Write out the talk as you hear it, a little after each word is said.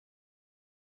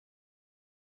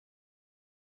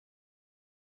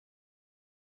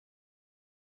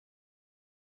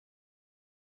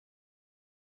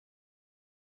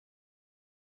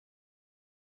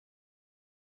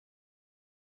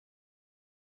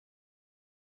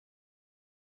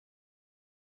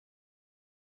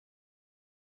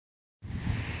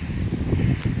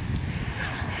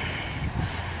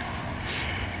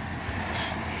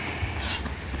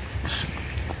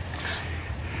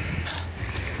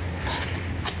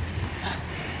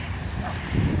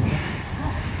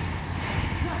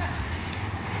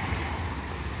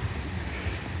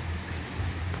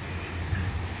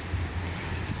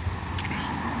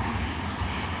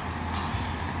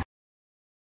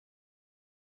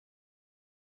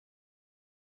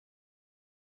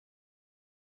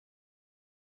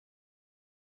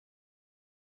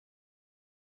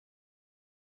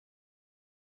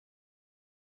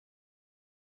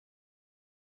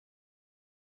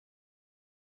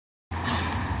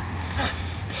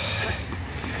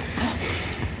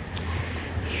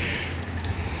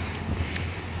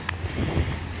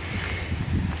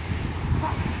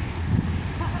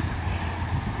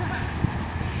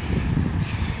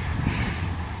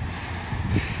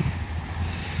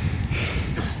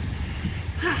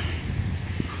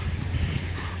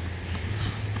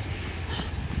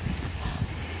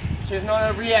Shit's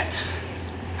not over yet.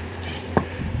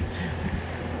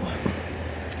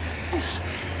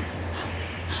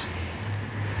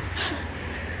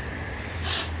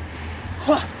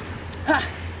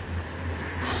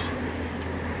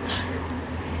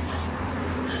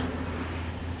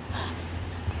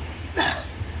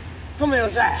 How many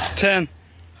was that? 10.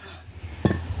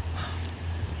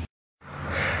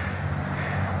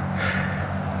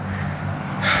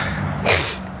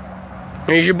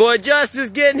 Here's your boy Justice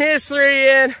getting his 3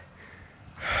 in.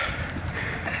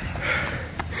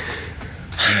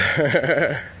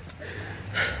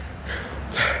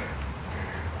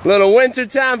 Little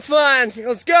wintertime fun.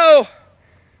 Let's go.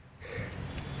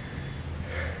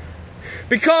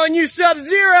 Be calling you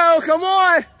Sub-Zero. Come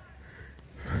on.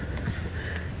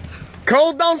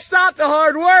 Cold don't stop the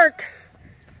hard work.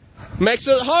 Makes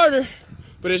it harder,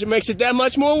 but it makes it that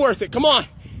much more worth it. Come on.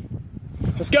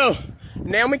 Let's go.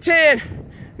 Nail me 10.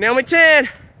 Nail me 10.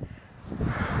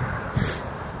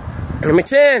 Nail me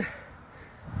 10.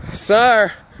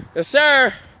 Sir. Yes,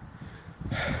 sir.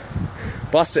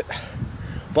 Bust it.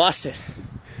 Bust it.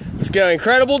 Let's go.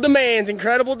 Incredible demands.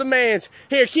 Incredible demands.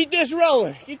 Here, keep this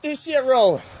rolling. Keep this shit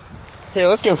rolling. Here,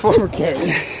 let's go forward carry. I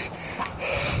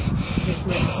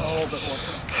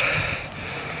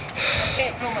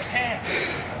can't feel my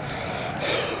pants.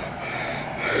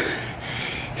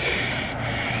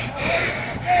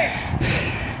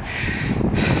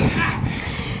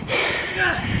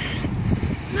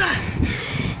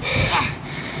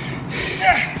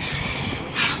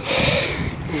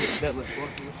 That much more.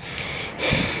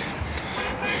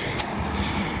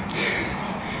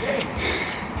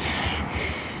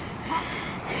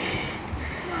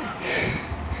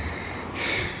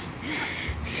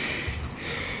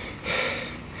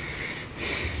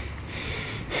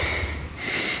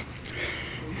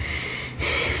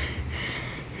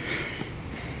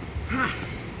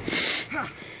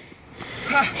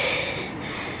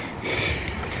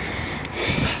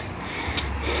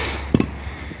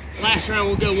 Last round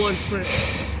we'll go 1 sprint.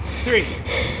 3,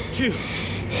 2,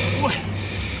 1.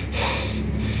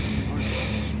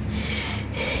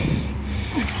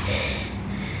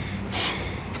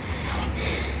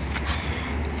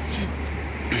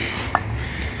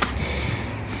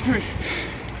 Three,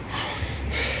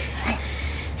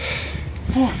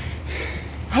 4,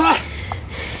 5,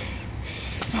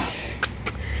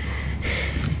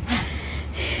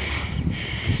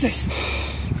 6,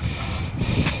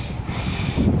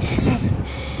 7,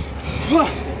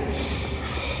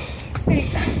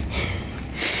 8,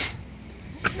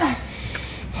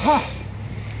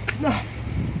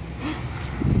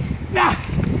 9.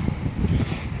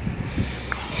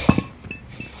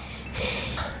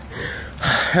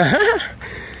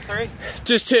 Three?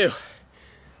 Just 2.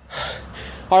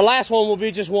 Our last one will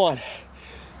be just 1.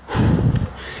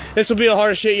 This will be the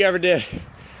hardest shit you ever did.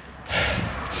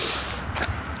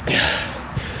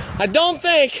 I don't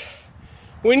think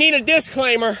we need a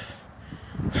disclaimer.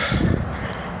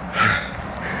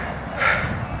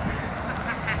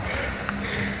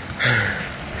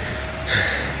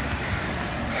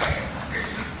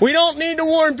 We don't need to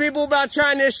warn people about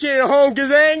trying this shit at home because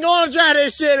they ain't gonna try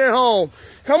this shit at home.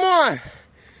 Come on.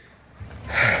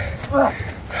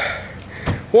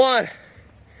 1.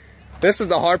 This is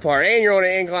the hard part, and you're on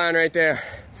an incline right there.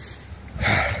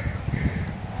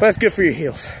 But that's good for your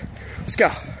heels. Let's go.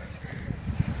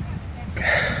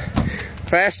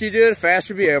 Faster you do it, the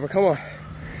faster it'll be over. Come on.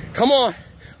 Come on.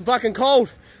 I'm fucking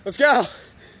cold. Let's go.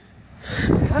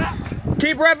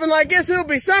 Keep repping like this, it'll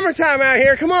be summertime out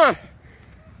here. Come on.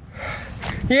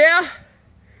 Yeah?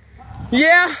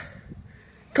 Yeah?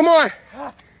 Come on.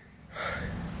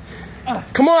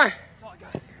 Come on.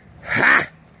 Ha!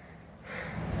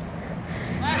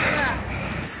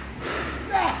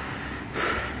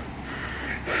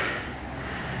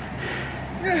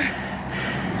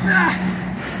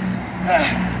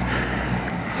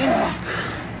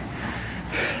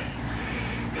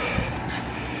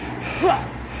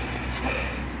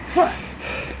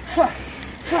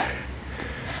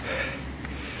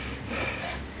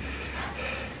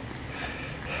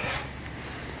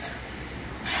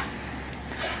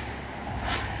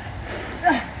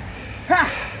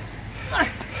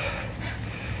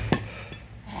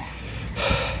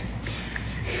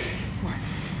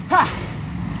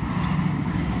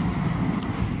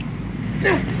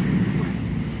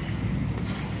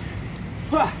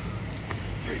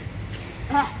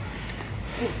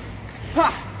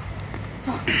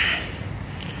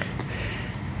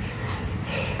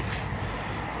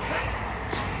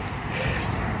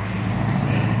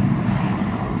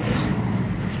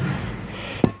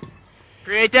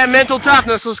 Create that mental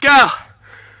toughness. Let's go.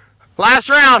 Last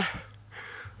round.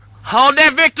 Hold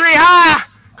that victory high.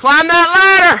 Climb that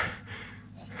ladder.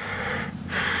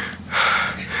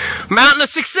 Mountain of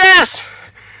success.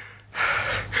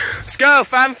 Let's go.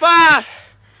 5 and 5.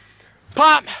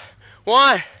 Pop.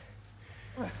 1,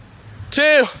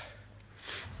 2,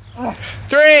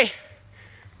 3,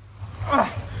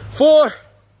 4.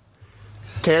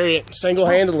 Carry it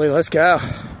single-handedly. Let's go.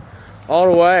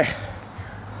 All the way.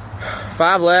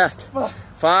 5 left.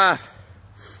 5,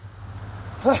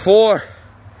 4.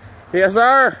 Yes,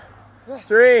 sir.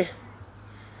 3,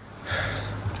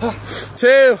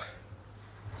 2,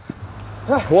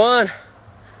 1.